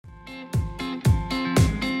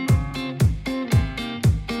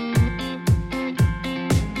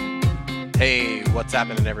Hey, what's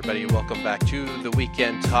happening, everybody? Welcome back to the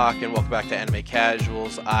Weekend Talk, and welcome back to Anime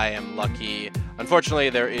Casuals. I am Lucky. Unfortunately,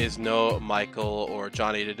 there is no Michael or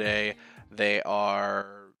Johnny today. They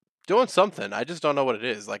are doing something. I just don't know what it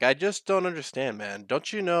is. I just don't understand, man.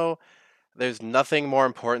 Don't you know there's nothing more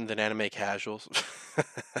important than Anime Casuals?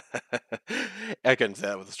 I couldn't say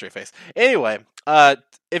that with a straight face. Anyway,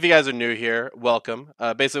 if you guys are new here, welcome.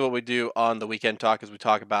 Basically, what we do on the Weekend Talk is we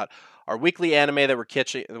talk about our weekly anime that we're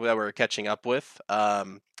catching up with.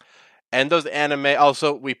 And those anime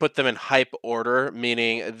also we put them in hype order,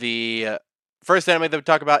 meaning the first anime that we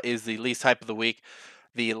talk about is the least hype of the week.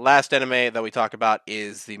 The last anime that we talk about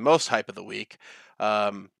is the most hype of the week.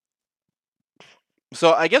 So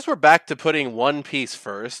I guess we're back to putting One Piece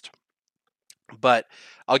first, but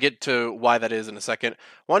I'll get to why that is in a second.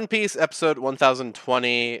 One Piece episode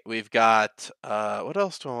 1020. We've got what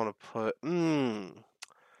else do I want to put?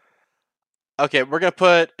 Okay, we're gonna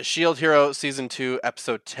put Shield Hero season 2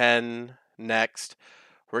 episode 10 next.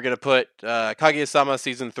 We're gonna put Kaguya-sama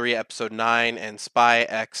season 3 episode 9 and Spy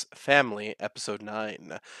X Family episode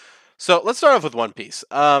 9. So let's start off with One Piece.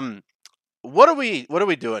 What are we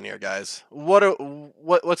doing here, guys?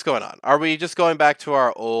 What's going on? Are we just going back to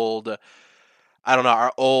our old, I don't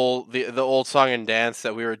know, the old song and dance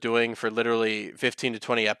that we were doing for literally 15 to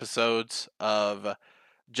 20 episodes of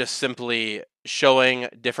just simply showing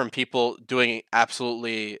different people doing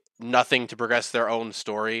absolutely nothing to progress their own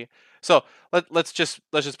story? So let's just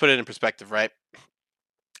put it in perspective, right?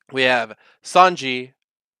 We have Sanji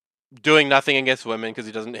doing nothing against women because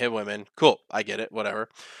he doesn't hit women. Cool, I get it. Whatever.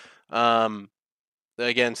 Um,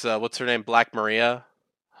 Against what's her name, Black Maria.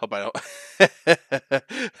 Hope I don't.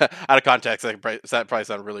 Out of context, that probably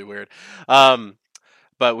sounded really weird.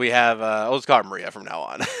 But we have I'll just call her Maria from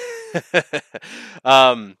now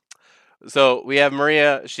on. So we have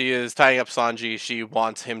Maria. She is tying up Sanji. She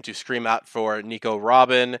wants him to scream out for Nico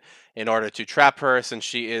Robin in order to trap her, since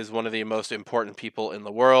she is one of the most important people in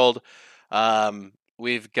the world.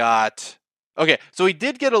 We've got... Okay, so we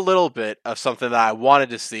did get a little bit of something that I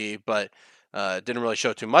wanted to see, but didn't really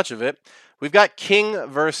show too much of it. We've got King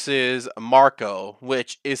versus Marco,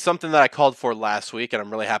 which is something that I called for last week, and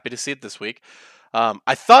I'm really happy to see it this week.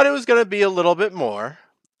 I thought it was going to be a little bit more.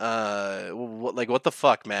 What the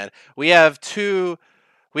fuck, man? We have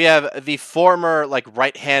the former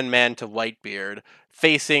right hand man to Whitebeard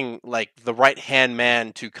facing the right hand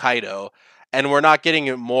man to Kaido, and we're not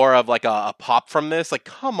getting more of a pop from this.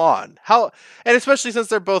 Come on, how? And especially since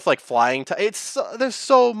they're both flying. There's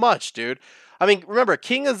so much, dude. I mean, remember,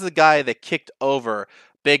 King is the guy that kicked over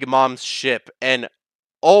Big Mom's ship and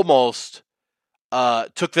almost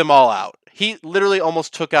took them all out. He literally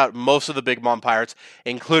almost took out most of the Big Mom pirates,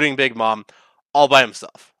 including Big Mom, all by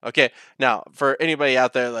himself. Okay, now for anybody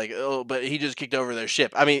out there oh, but he just kicked over their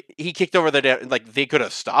ship. I mean, he kicked over their they could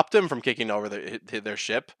have stopped him from kicking over their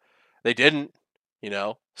ship. They didn't,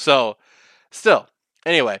 So still,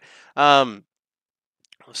 anyway,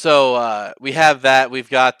 so we have that. We've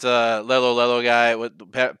got Lelo guy with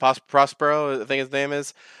Prospero, I think his name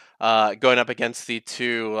is, going up against the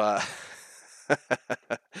two.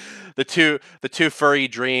 The two furry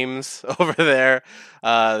dreams over there.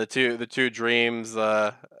 The two dreams.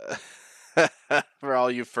 For all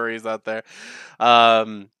you furries out there,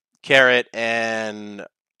 Carrot and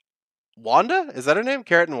Wanda. Is that her name?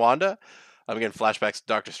 Carrot and Wanda. I'm getting flashbacks to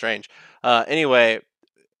Doctor Strange. Anyway,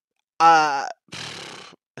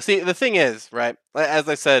 see, the thing is, right? As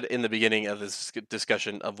I said in the beginning of this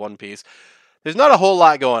discussion of One Piece, there's not a whole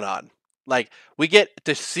lot going on. We get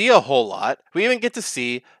to see a whole lot. We even get to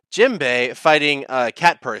see Jinbei fighting a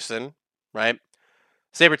cat person, right?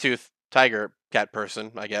 Sabretooth, tiger, cat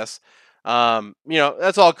person, I guess.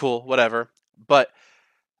 That's all cool, whatever. But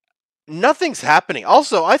nothing's happening.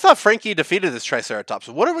 Also, I thought Frankie defeated this Triceratops.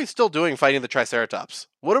 What are we still doing fighting the Triceratops?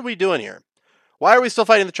 What are we doing here? Why are we still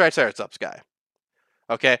fighting the Triceratops guy?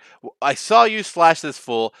 Okay, I saw you slash this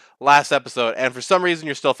fool last episode, and for some reason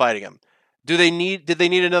you're still fighting him. Did they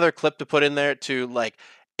need another clip to put in there to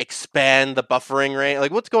expand the buffering range?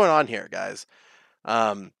 What's going on here, guys? You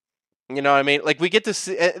know what I mean? We get to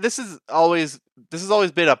see, this has always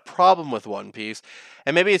been a problem with One Piece,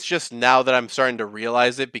 and maybe it's just now that I'm starting to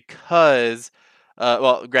realize it because,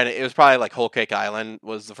 well, granted, it was probably Whole Cake Island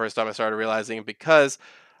was the first time I started realizing it because,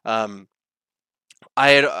 I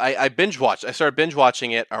binge watched. I started binge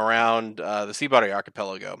watching it around the Seabody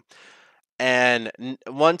Archipelago. And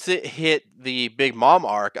once it hit the Big Mom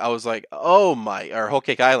arc, I was like, or Whole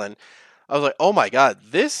Cake Island, I was like, oh my god,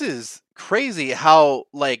 this is crazy how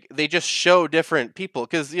they just show different people.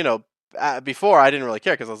 Because before I didn't really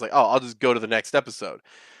care because I was like, oh, I'll just go to the next episode.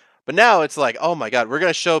 But now it's like, oh my god, we're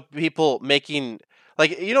gonna show people making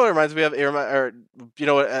like you know what it reminds me of, or you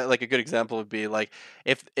know what like a good example would be like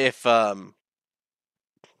if if um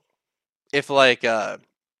if like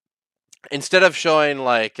instead of showing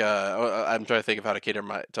like I'm trying to think of how to cater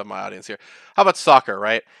to my audience here. How about soccer,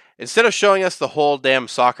 right? Instead of showing us the whole damn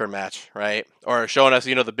soccer match, right, or showing us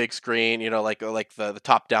the big screen, like the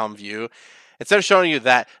top down view, instead of showing you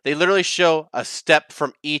that, they literally show a step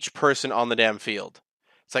from each person on the damn field.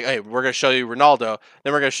 It's like, hey, we're gonna show you Ronaldo,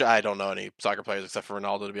 then we're gonna show. I don't know any soccer players except for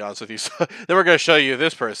Ronaldo, to be honest with you. So, then we're gonna show you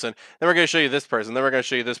this person, then we're gonna show you this person, then we're gonna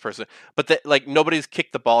show you this person. But like nobody's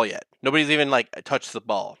kicked the ball yet. Nobody's even like touched the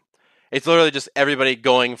ball. It's literally just everybody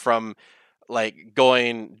going from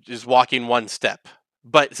just walking one step.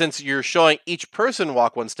 But since you're showing each person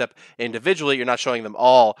walk one step individually, you're not showing them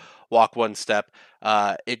all walk one step.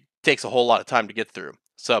 It takes a whole lot of time to get through.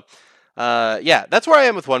 So, yeah, that's where I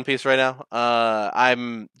am with One Piece right now.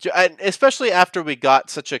 Especially after we got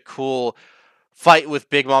such a cool fight with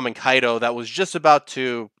Big Mom and Kaido that was just about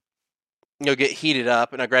to get heated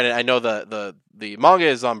up. And granted, I know the manga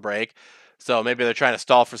is on break, so maybe they're trying to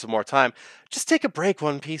stall for some more time. Just take a break,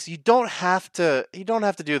 One Piece. You don't have to. You don't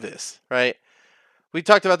have to do this, right? We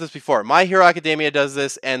talked about this before. My Hero Academia does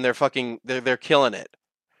this, and they're killing it,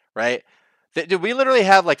 right? Did we literally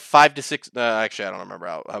have like 5 to 6? Actually, I don't remember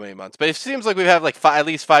how many months, but it seems like we have like at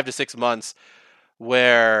least 5 to 6 months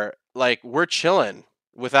where like we're chilling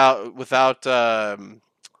without My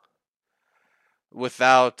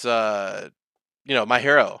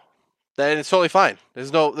Hero. Then it's totally fine.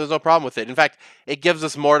 There's no problem with it. In fact, it gives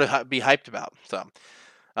us more to be hyped about. So,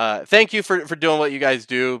 thank you for doing what you guys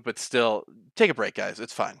do, but still, take a break, guys.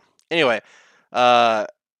 It's fine. Anyway, uh,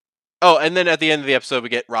 oh, and then at the end of the episode, we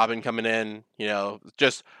get Robin coming in.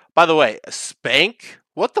 Just by the way, Spank.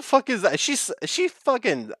 What the fuck is that? She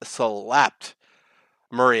fucking slapped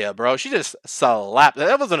Maria, bro. She just slapped.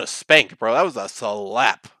 That wasn't a spank, bro. That was a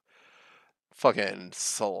slap. Fucking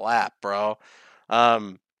slap, bro.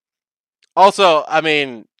 Um, Also, I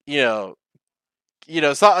mean, Sanji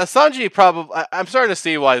probably. I'm starting to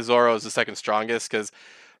see why Zoro is the second strongest because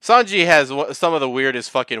Sanji has some of the weirdest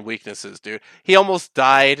fucking weaknesses, dude. He almost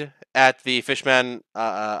died at the Fishman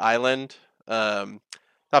Island.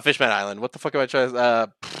 Not Fishman Island. What the fuck am I trying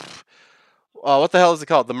to? What the hell is it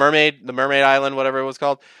called? The Mermaid Island, whatever it was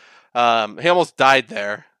called. He almost died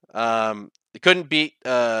there. He couldn't beat.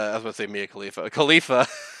 I was going to say Mia Khalifa. Khalifa.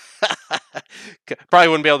 Probably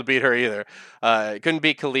wouldn't be able to beat her either. Couldn't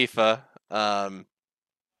beat Khalifa.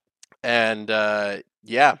 And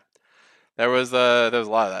yeah, there was a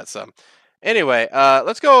lot of that. So anyway,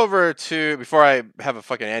 let's go over to before I have a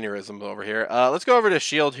fucking aneurysm over here. Let's go over to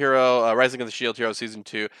Shield Hero, Rising of the Shield Hero, season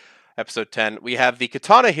 2, episode 10. We have the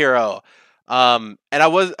Katana Hero. And I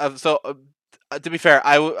was to be fair,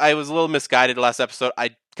 I was a little misguided last episode.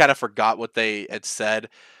 I kind of forgot what they had said.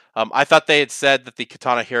 I thought they had said that the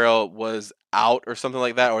Katana Hero was out or something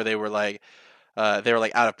like that, or they were like out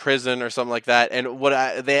of prison or something like that. And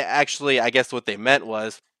I guess what they meant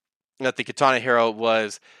was that the Katana Hero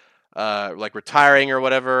was like retiring or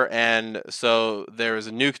whatever, and so there was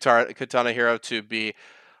a new Katana Hero to be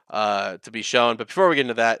shown. But before we get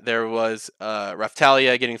into that, there was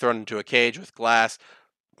Raphtalia getting thrown into a cage with glass.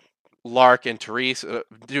 Lark and Therese.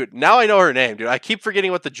 Dude, now I know her name, dude. I keep forgetting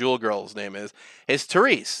what the Jewel Girl's name is. It's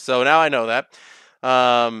Therese, so now I know that.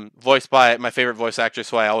 Voiced by my favorite voice actress,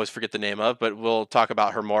 who I always forget the name of, but we'll talk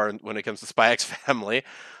about her more when it comes to Spy X Family.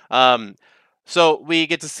 So we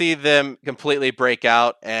get to see them completely break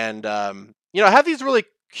out and, have these really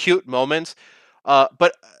cute moments.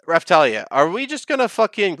 But Raphtalia, are we just gonna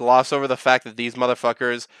fucking gloss over the fact that these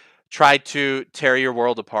motherfuckers tried to tear your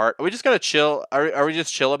world apart? Are we just gonna chill? Are we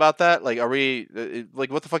just chill about that? Like, are we like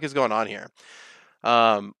what the fuck is going on here?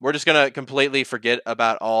 We're just gonna completely forget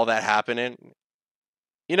about all that happening.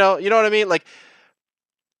 You know what I mean? Like,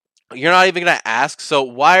 you're not even gonna ask. So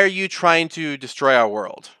why are you trying to destroy our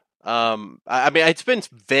world? I mean, it's been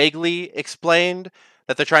vaguely explained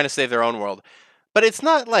that they're trying to save their own world, but it's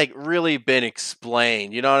not like really been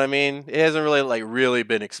explained. You know what I mean? It hasn't really like really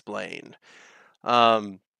been explained.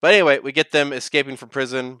 But anyway, we get them escaping from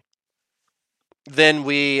prison. Then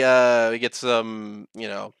we get some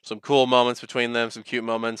cool moments between them, some cute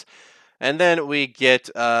moments, and then we get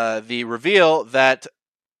the reveal that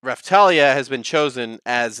Raphtalia has been chosen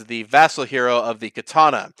as the vassal hero of the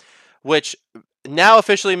Katana, which now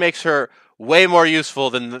officially makes her way more useful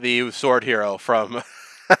than the sword hero from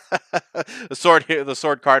the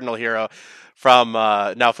sword cardinal hero from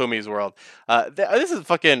Naofumi's world. This is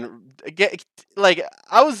fucking like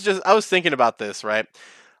I was thinking about this, right?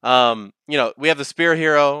 We have the spear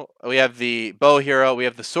hero, we have the bow hero, we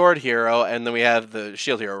have the sword hero, and then we have the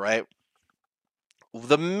shield hero, right?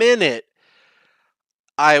 The minute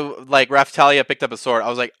I like Raftalia picked up a sword, I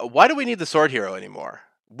was like, why do we need the sword hero anymore?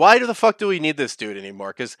 Why the fuck do we need this dude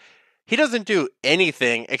anymore? Because he doesn't do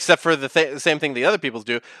anything except for the same thing the other people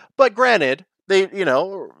do. But granted,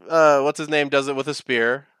 what's his name does it with a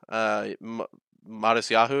spear. Modest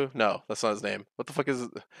Yahoo? No, that's not his name. What the fuck is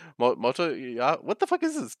Moto? What the fuck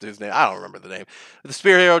is this dude's name? I don't remember the name. The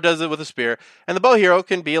spear hero does it with a spear, and the bow hero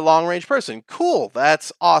can be a long range person. Cool,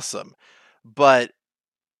 that's awesome. But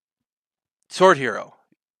sword hero,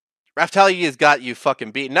 Raftalia has got you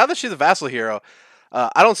fucking beaten. Now that she's a vassal hero,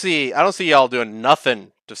 I don't see y'all doing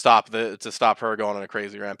nothing to stop her going on a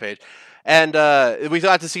crazy rampage. And we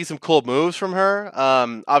got to see some cool moves from her.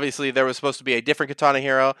 Obviously, there was supposed to be a different katana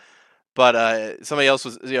hero, but somebody else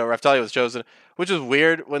was, Raftalia was chosen, which is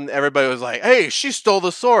weird when everybody was like, "Hey, she stole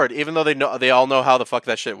the sword," even though they all know how the fuck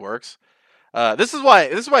that shit works. This is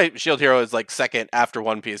why Shield Hero is like second after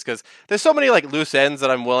One Piece, because there's so many like loose ends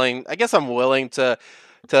that I'm willing to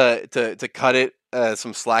cut it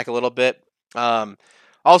some slack a little bit. Um,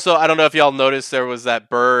 Also, I don't know if y'all noticed there was that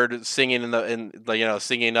bird singing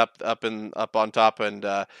singing up on top, and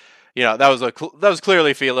that was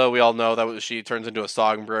clearly Philo. We all know she turns into a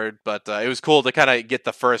songbird, but it was cool to kind of get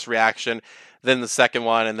the first reaction, then the second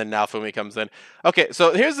one, and then Naofumi comes in. Okay,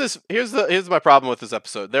 so here's my problem with this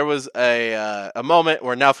episode. There was a moment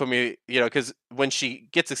where Naofumi, because when she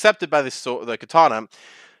gets accepted by the katana,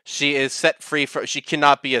 she is set free. She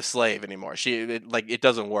cannot be a slave anymore. It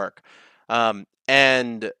doesn't work.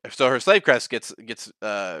 And so her slave crest gets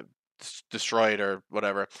destroyed or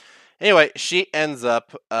whatever. Anyway, she ends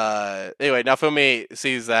up. Naofumi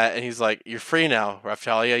sees that and he's like, "You're free now,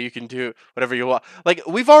 Raftalia. You can do whatever you want." Like,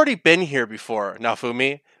 we've already been here before,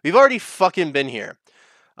 Naofumi. We've already fucking been here.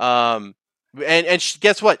 Um,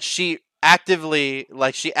 guess what? She actively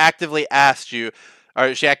asked you,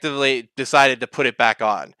 or she actively decided to put it back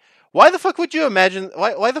on. Why the fuck would you imagine?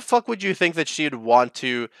 Why the fuck would you think that she'd want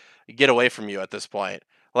to get away from you at this point?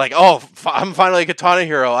 Like, oh, I'm finally a katana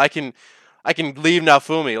hero. I can leave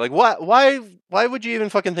Naofumi. Like, what? Why would you even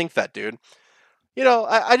fucking think that, dude?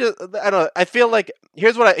 I don't know. I feel like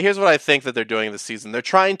here's what I think that they're doing this season. They're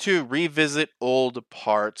trying to revisit old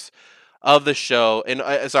parts of the show, and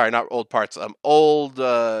sorry, not old parts. Old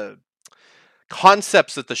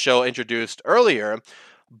concepts that the show introduced earlier,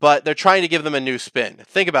 but they're trying to give them a new spin.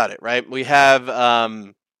 Think about it, right? We have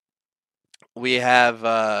uh,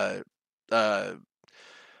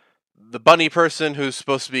 the bunny person who's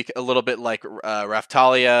supposed to be a little bit like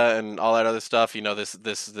Raftalia and all that other stuff.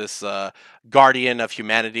 This guardian of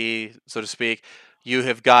humanity, so to speak. You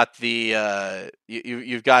have got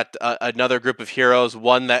you've got another group of heroes.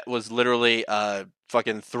 One that was literally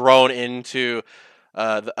fucking thrown into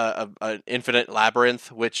an infinite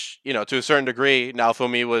labyrinth, which to a certain degree,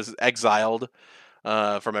 Naofumi was exiled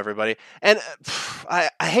from everybody. And I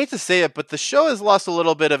hate to say it, but the show has lost a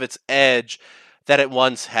little bit of its edge that it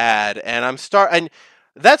once had, and and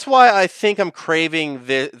that's why I think I'm craving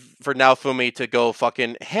for Naofumi to go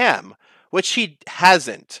fucking ham, which he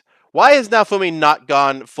hasn't. Why has Naofumi not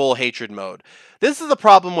gone full hatred mode? This is the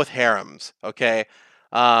problem with harems, okay?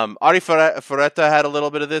 Ari Fureta had a little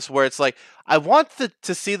bit of this, where it's like, I want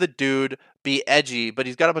to see the dude be edgy, but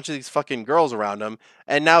he's got a bunch of these fucking girls around him,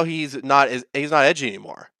 and now he's not edgy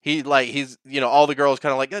anymore. He's all the girls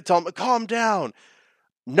kind of like, tell him to calm down.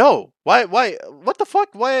 No. Why? What the fuck?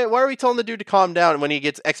 Why are we telling the dude to calm down when he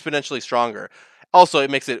gets exponentially stronger? Also,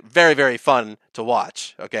 it makes it very, very fun to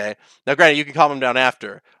watch. Okay. Now, granted, you can calm him down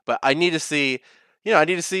after, but I need to see. I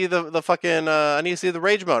need to see the fucking. I need to see the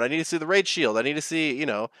rage mode. I need to see the rage shield. I need to see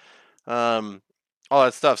um, all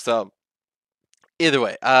that stuff. So either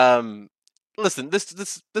way, listen,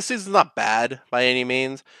 this season's not bad by any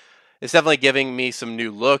means. It's definitely giving me some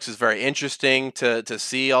new looks. It's very interesting to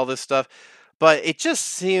see all this stuff, but it just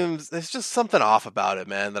seems there's just something off about it,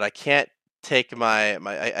 man. That I can't take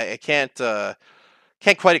I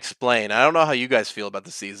can't quite explain. I don't know how you guys feel about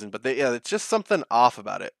the season, but yeah, it's just something off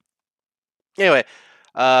about it. Anyway,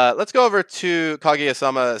 let's go over to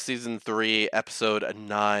Kaguya-sama season 3, episode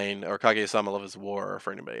 9, or Kaguya-sama Love is War,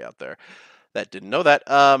 for anybody out there that didn't know that.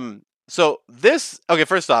 Okay,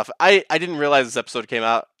 first off, I didn't realize this episode came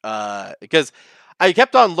out because I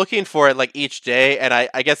kept on looking for it like each day, and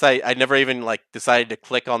I guess I never even like decided to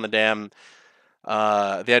click on the damn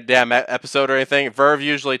episode or anything. Verve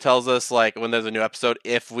usually tells us like when there's a new episode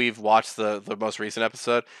if we've watched the most recent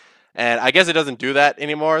episode, and I guess it doesn't do that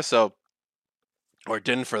anymore. So, or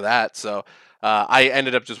didn't for that. So I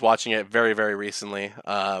ended up just watching it very, very recently,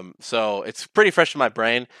 so it's pretty fresh in my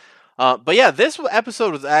brain. But yeah, this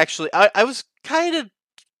episode was actually I was kind of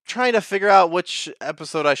trying to figure out which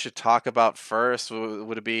episode I should talk about first.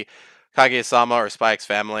 Would it be Kaguya-sama or Spy X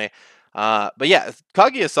Family? But yeah,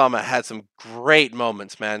 Kaguya-sama had some great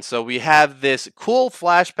moments, man. So we have this cool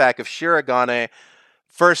flashback of Shirogane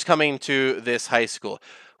first coming to this high school,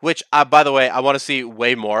 which, by the way, I want to see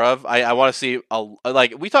way more of. I want to see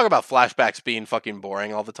like we talk about flashbacks being fucking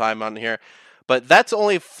boring all the time on here, but that's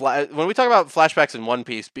only when we talk about flashbacks in One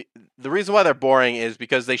Piece. The reason why they're boring is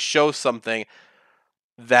because they show something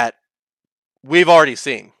that we've already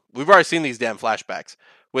seen. We've already seen these damn flashbacks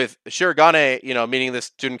with Shirogane, meeting this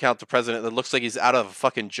student council president that looks like he's out of a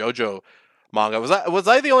fucking JoJo manga. Was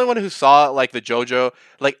I the only one who saw like the JoJo?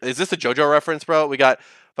 Like, is this a JoJo reference, bro? We got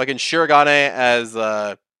fucking Shirogane as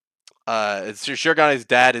Shirogane's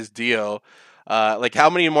dad is Dio. Like, how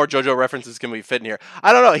many more JoJo references can we fit in here?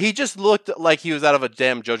 I don't know. He just looked like he was out of a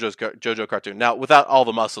damn JoJo cartoon. Now, without all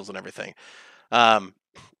the muscles and everything. Um,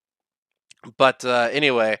 but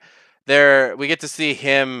anyway, there we get to see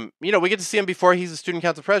him. We get to see him before he's a student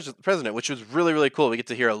council president, which was really, really cool. We get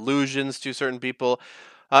to hear allusions to certain people,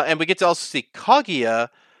 and we get to also see Kaguya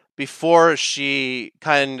before she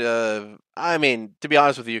kind of. I mean, to be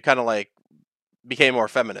honest with you, kind of like became more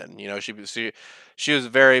feminine. She was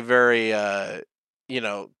very, very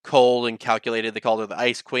cold and calculated. They called her the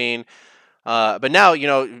Ice Queen. But now,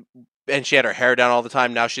 and she had her hair down all the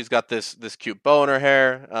time. Now she's got this cute bow in her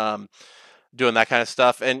hair. Doing that kind of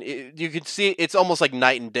stuff, and you can see it's almost like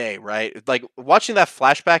night and day, right? Like watching that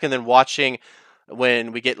flashback, and then watching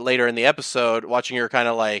when we get later in the episode, watching her kind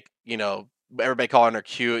of like everybody calling her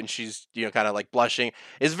cute, and she's kind of like blushing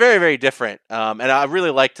is very, very different. And I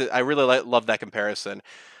really love that comparison.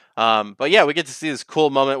 But yeah, we get to see this cool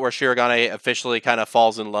moment where Shirogane officially kind of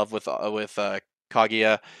falls in love with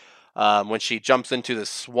Kaguya when she jumps into the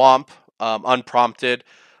swamp unprompted.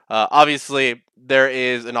 Obviously, there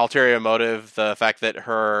is an ulterior motive: the fact that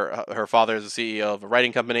her father is the CEO of a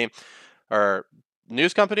writing company or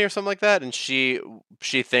news company or something like that, and she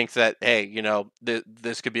thinks that, hey,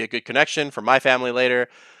 this could be a good connection for my family later.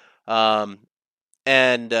 And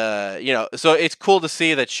so it's cool to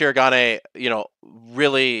see that Shirogane,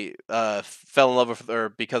 really fell in love with her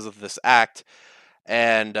because of this act,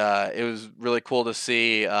 and it was really cool to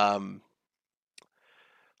see.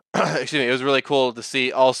 Excuse me. It was really cool to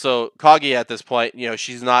see also Kaguya at this point.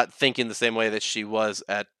 She's not thinking the same way that she was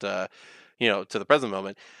at, to the present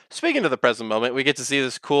moment. Speaking of the present moment, we get to see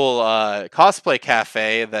this cool cosplay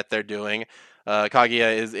cafe that they're doing.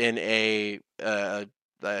 Kaguya is in a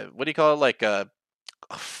what do you call it? Like a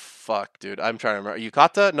fuck, dude. I'm trying to remember.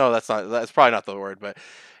 Yukata? No, that's not. That's probably not the word. But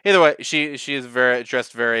either way, she is very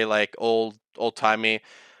dressed very like old timey.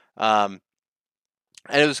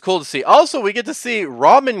 And it was cool to see. Also, we get to see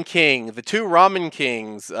Ramen King, the two Ramen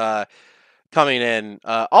Kings, coming in.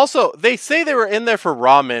 Also, they say they were in there for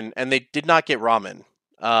ramen, and they did not get ramen.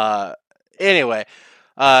 Anyway,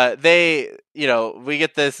 we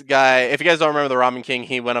get this guy. If you guys don't remember the Ramen King,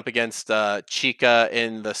 he went up against Chika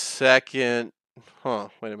in the second. Wait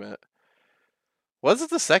a minute. Was it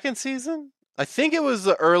the second season? I think it was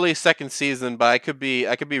the early second season, but I could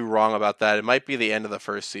be wrong about that. It might be the end of the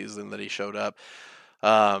first season that he showed up.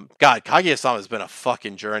 God, Kaguya-sama has been a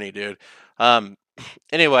fucking journey, dude.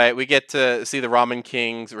 Anyway, we get to see the Ramen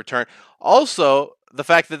Kings return. Also, the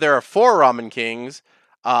fact that there are 4 Ramen Kings,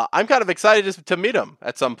 I'm kind of excited to meet them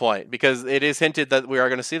at some point because it is hinted that we are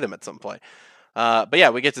going to see them at some point. But yeah,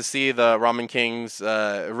 we get to see the Ramen Kings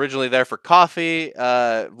originally there for coffee.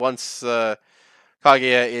 Once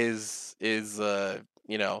Kaguya is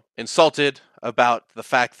insulted about the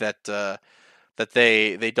fact that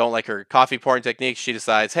they don't like her coffee pouring technique, she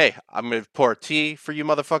decides, hey, I'm going to pour tea for you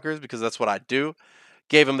motherfuckers because that's what I do.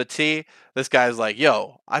 Gave him the tea. This guy's like,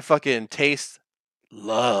 yo, I fucking taste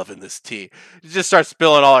love in this tea. He just starts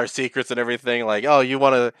spilling all our secrets and everything. Like, oh, you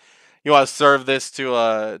want to serve this to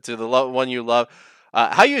the one you love.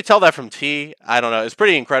 How you tell that from tea, I don't know. It's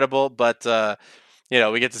pretty incredible, but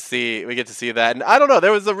we get to see that, and I don't know.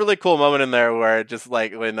 There was a really cool moment in there where just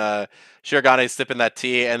like when Shirogane's sipping that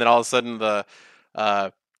tea, and then all of a sudden the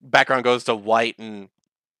background goes to white, and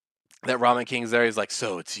that Ramen King's there. He's like,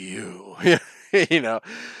 "So it's you,"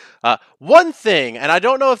 One thing, and I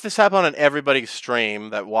don't know if this happened on everybody's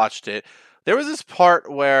stream that watched it. There was this part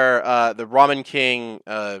where the Ramen King,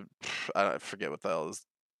 I forget what the hell is.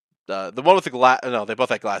 The one with the glass. No, they both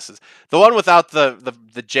had glasses. The one without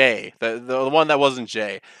the J. The one that wasn't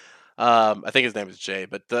J. I think his name is Jay,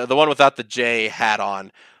 but the one without the J hat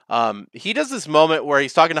on. He does this moment where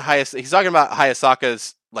he's talking to he's talking about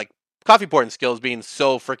Hayasaka's like coffee pouring skills being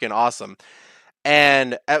so freaking awesome.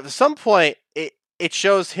 And at some point, it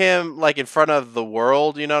shows him like in front of the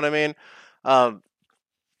world. You know what I mean? Um,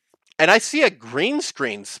 and I see a green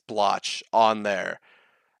screen splotch on there.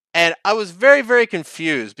 And I was very, very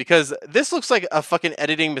confused because this looks like a fucking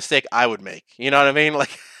editing mistake I would make. You know what I mean?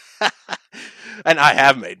 Like, and I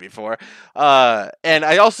have made before. And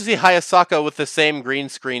I also see Hayasaka with the same green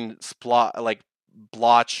screen like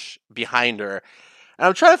blotch behind her. And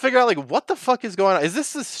I'm trying to figure out like what the fuck is going on. Is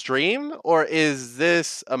this the stream or is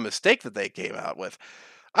this a mistake that they came out with?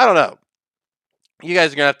 I don't know. You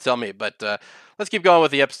guys are gonna have to tell me, but let's keep going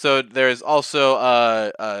with the episode. There's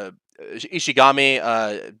also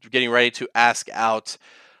Ishigami getting ready to ask out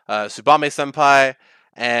Tsubame Senpai,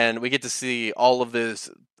 and we get to see all of this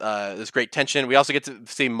great tension. We also get to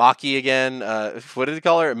see Maki again. What did he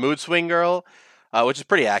call her? Mood swing girl, which is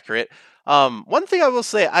pretty accurate. One thing I will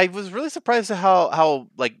say, I was really surprised at how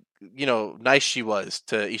like nice she was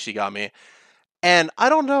to Ishigami. And I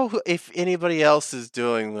don't know if anybody else is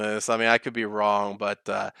doing this. I mean, I could be wrong, but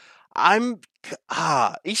Ishigami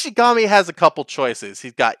has a couple choices.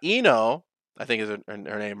 He's got Ino, I think is her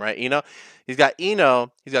name, right? Ino. He's got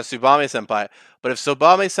Ino. He's got Tsubame Senpai. But if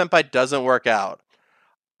Tsubame Senpai doesn't work out,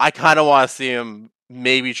 I kind of want to see him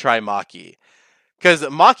maybe try Maki. Because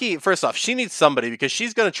Maki, first off, she needs somebody because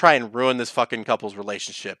she's going to try and ruin this fucking couple's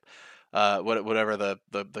relationship. Whatever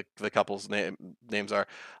the couple's names are.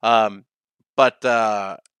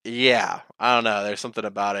 But yeah, I don't know. There's something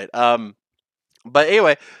about it. But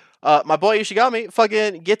anyway, my boy Ishigami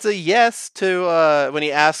fucking gets a yes to when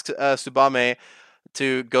he asks Tsubame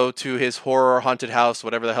to go to his horror haunted house,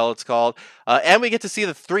 whatever the hell it's called. And we get to see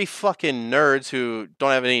the three fucking nerds who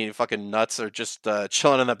don't have any fucking nuts or just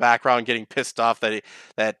chilling in the background, getting pissed off that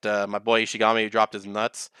my boy Ishigami dropped his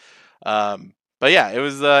nuts. But yeah, it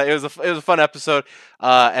was a fun episode,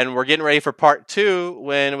 and we're getting ready for part 2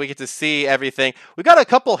 when we get to see everything. We got a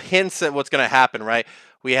couple hints at what's going to happen, right?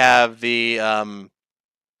 We have the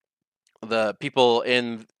people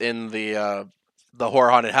in the horror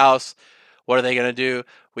haunted house. What are they gonna do?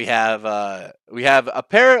 We have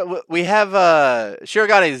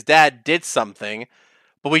Shiragane's dad did something,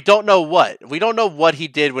 but we don't know what. We don't know what he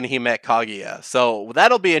did when he met Kaguya. So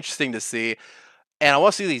that'll be interesting to see. And I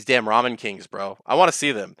want to see these damn Ramen Kings, bro. I want to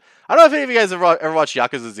see them. I don't know if any of you guys ever watched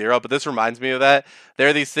Yakuza 0, but this reminds me of that. There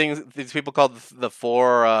are these people called the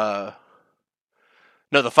four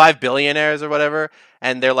no, the 5 billionaires or whatever,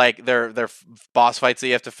 and they're like they're boss fights that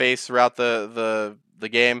you have to face throughout the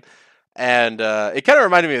game, and it kind of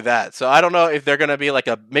reminded me of that. So I don't know if they're gonna be like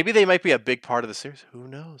maybe they might be a big part of the series. Who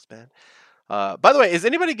knows, man? By the way, is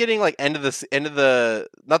anybody getting like end of the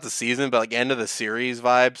not the season, but like end of the series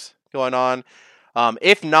vibes going on?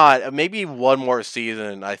 If not, maybe one more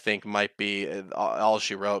season I think might be all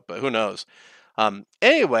she wrote, but who knows?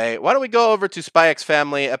 Anyway, why don't we go over to Spy X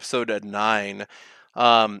Family episode 9?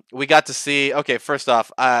 We got to see. Okay, first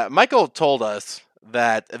off, Michael told us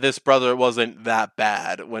that this brother wasn't that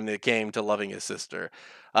bad when it came to loving his sister.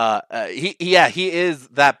 He is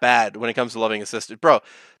that bad when it comes to loving his sister, bro.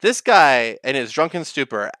 This guy in his drunken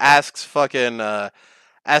stupor asks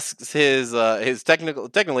his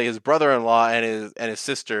technically his brother-in-law and his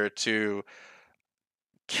sister to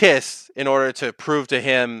kiss in order to prove to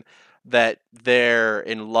him that they're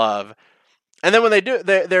in love. And then when they do,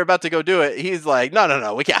 they're about to go do it. He's like, "No, no,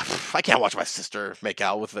 no, we can't. I can't watch my sister make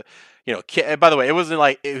out with the, kid." By the way, it wasn't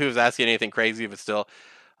like he was asking anything crazy, but still.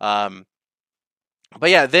 Um,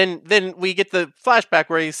 but yeah, then we get the flashback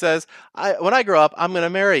where he says, "When I grow up, I'm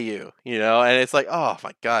gonna marry you," and it's like, oh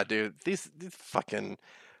my god, dude, these fucking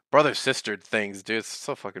brother sister things, dude, it's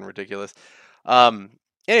so fucking ridiculous.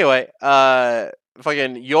 Anyway,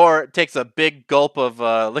 fucking Yor takes a big gulp of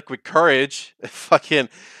liquid courage, fucking.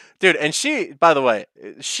 Dude, and she, by the way,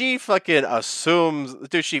 she fucking assumes,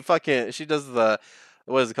 dude, she does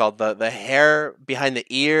what is it called? The hair behind the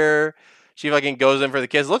ear. She fucking goes in for the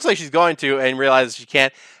kiss. Looks like she's going to and realizes she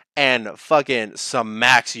can't and fucking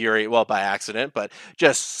smacks Yuri. Well, by accident, but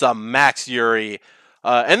just smacks Yuri.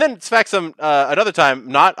 And then smacks him another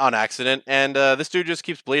time, not on accident. And this dude just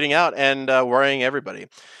keeps bleeding out and worrying everybody.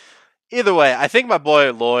 Either way, I think my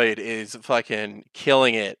boy Lloyd is fucking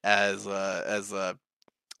killing it as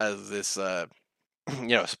this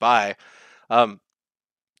spy. Um,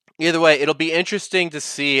 Either way, it'll be interesting to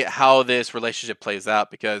see how this relationship plays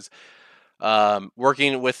out because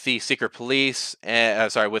working with the secret police,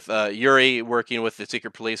 with Yuri working with the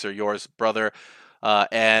secret police or Yor's brother,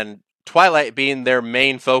 and Twilight being their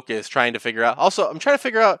main focus, trying to figure out. Also, I'm trying to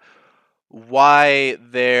figure out why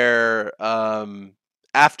they're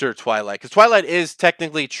after Twilight because Twilight is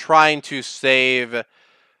technically trying to save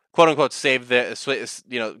quote unquote save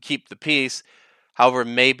the keep the peace. However,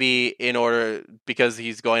 maybe in order because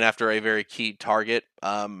he's going after a very key target,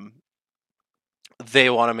 they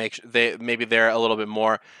want to make they're a little bit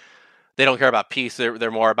more. They don't care about peace.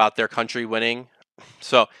 They're more about their country winning.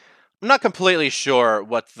 So I'm not completely sure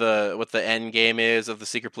what the end game is of the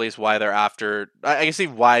secret police. Why they're after? I can see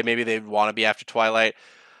why maybe they want to be after Twilight,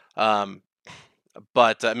 um,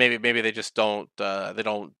 but maybe they just don't. They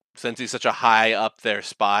don't, since he's such a high up there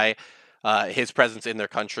spy. His presence in their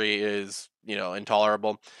country is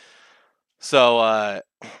intolerable. So,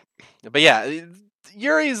 but yeah,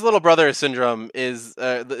 Yuri's little brother syndrome is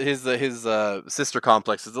his sister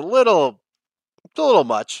complex is it's a little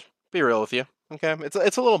much. Be real with you. Okay,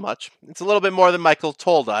 it's a little much. It's a little bit more than Michael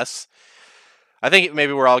told us. I think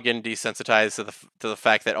maybe we're all getting desensitized to the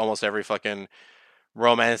fact that almost every fucking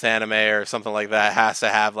romance anime or something like that has to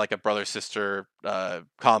have like a brother sister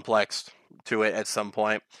complex to it at some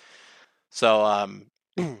point. So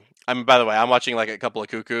by the way, I'm watching like a couple of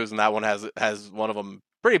cuckoos, and that one has one of them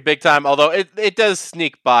pretty big time. Although it does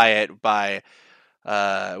sneak by it by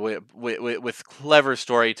with clever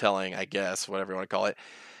storytelling, I guess, whatever you want to call it.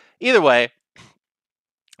 Either way,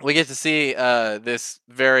 we get to see this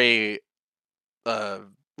very what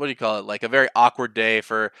do you call it? Like a very awkward day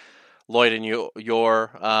for Lloyd and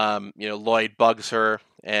Yor. Lloyd bugs her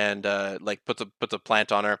and like puts a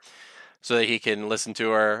plant on her so that he can listen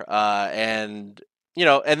to her. And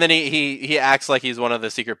then he acts like he's one of the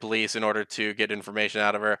secret police in order to get information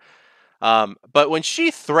out of her. But when she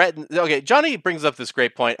threatens, okay, Johnny brings up this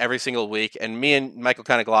great point every single week, and me and Michael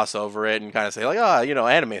kind of gloss over it and kind of say like,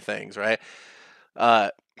 anime things, right?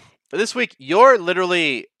 But this week, you're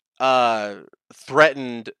literally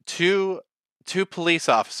threatened two police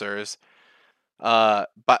officers,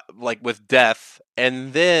 but like with death,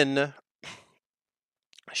 and then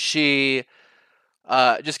she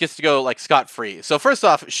just gets to go like scot free. So first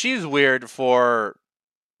off, she's weird for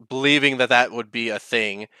believing that would be a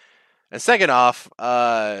thing, and second off,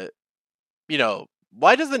 why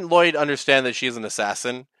doesn't Lloyd understand that she's an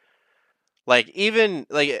assassin? Like, even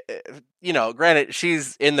like granted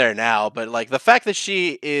she's in there now, but like the fact that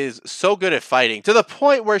she is so good at fighting to the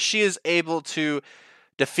point where she is able to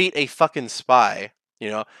defeat a fucking spy.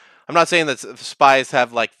 I'm not saying that spies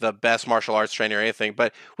have like the best martial arts training or anything,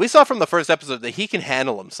 but we saw from the first episode that he can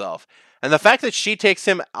handle himself. And the fact that she takes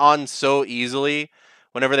him on so easily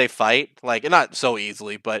whenever they fight, like not so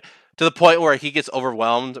easily, but to the point where he gets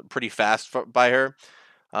overwhelmed pretty fast by her,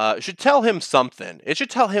 should tell him something. It should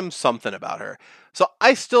tell him something about her. So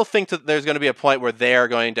I still think that there's going to be a point where they are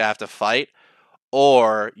going to have to fight,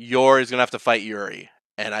 or Yor is going to have to fight Yuri.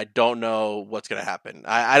 And I don't know what's going to happen.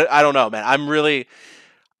 I don't know, man. I'm really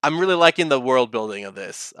liking the world building of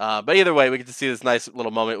this. But either way, we get to see this nice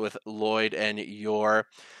little moment with Lloyd and Yor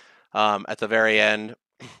at the very end,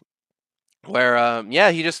 where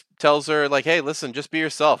he just tells her like, "Hey, listen, just be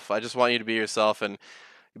yourself. I just want you to be yourself," and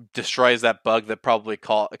destroys that bug that probably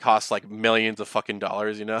costs like millions of fucking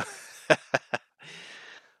dollars.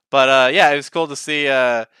 But it was cool to see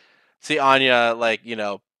Anya like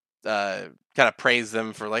kind of praise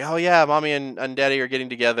them for like, oh yeah, mommy and daddy are getting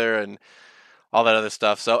together and all that other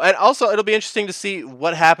stuff. So, and also it'll be interesting to see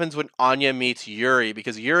what happens when Anya meets Yuri,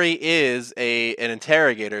 because Yuri is an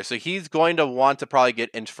interrogator, so he's going to want to probably get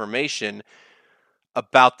information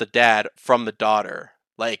about the dad from the daughter.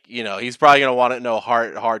 Like, he's probably going to want to know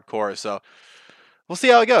hardcore. So we'll see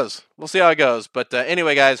how it goes. But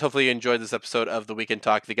anyway, guys, hopefully you enjoyed this episode of the Weekend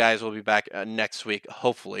Talk. The guys will be back next week,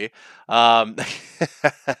 hopefully. You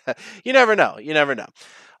never know.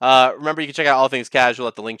 Remember, you can check out All Things Casual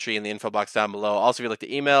at the link tree in the info box down below. Also, if you'd like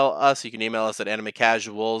to email us, you can email us at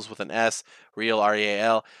animecasuals with an S, real,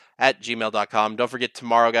 R-E-A-L, at gmail.com. Don't forget,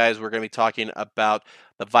 tomorrow, guys, we're going to be talking about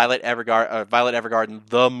the Violet Evergarden,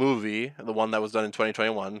 the movie, the one that was done in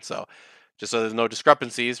 2021. So, just so there's no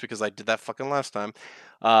discrepancies, because I did that fucking last time.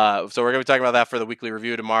 So we're going to be talking about that for the weekly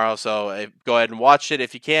review tomorrow. So go ahead and watch it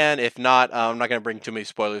if you can. If not, I'm not going to bring too many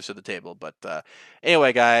spoilers to the table. But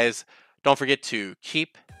anyway, guys, don't forget to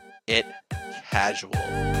keep it casual.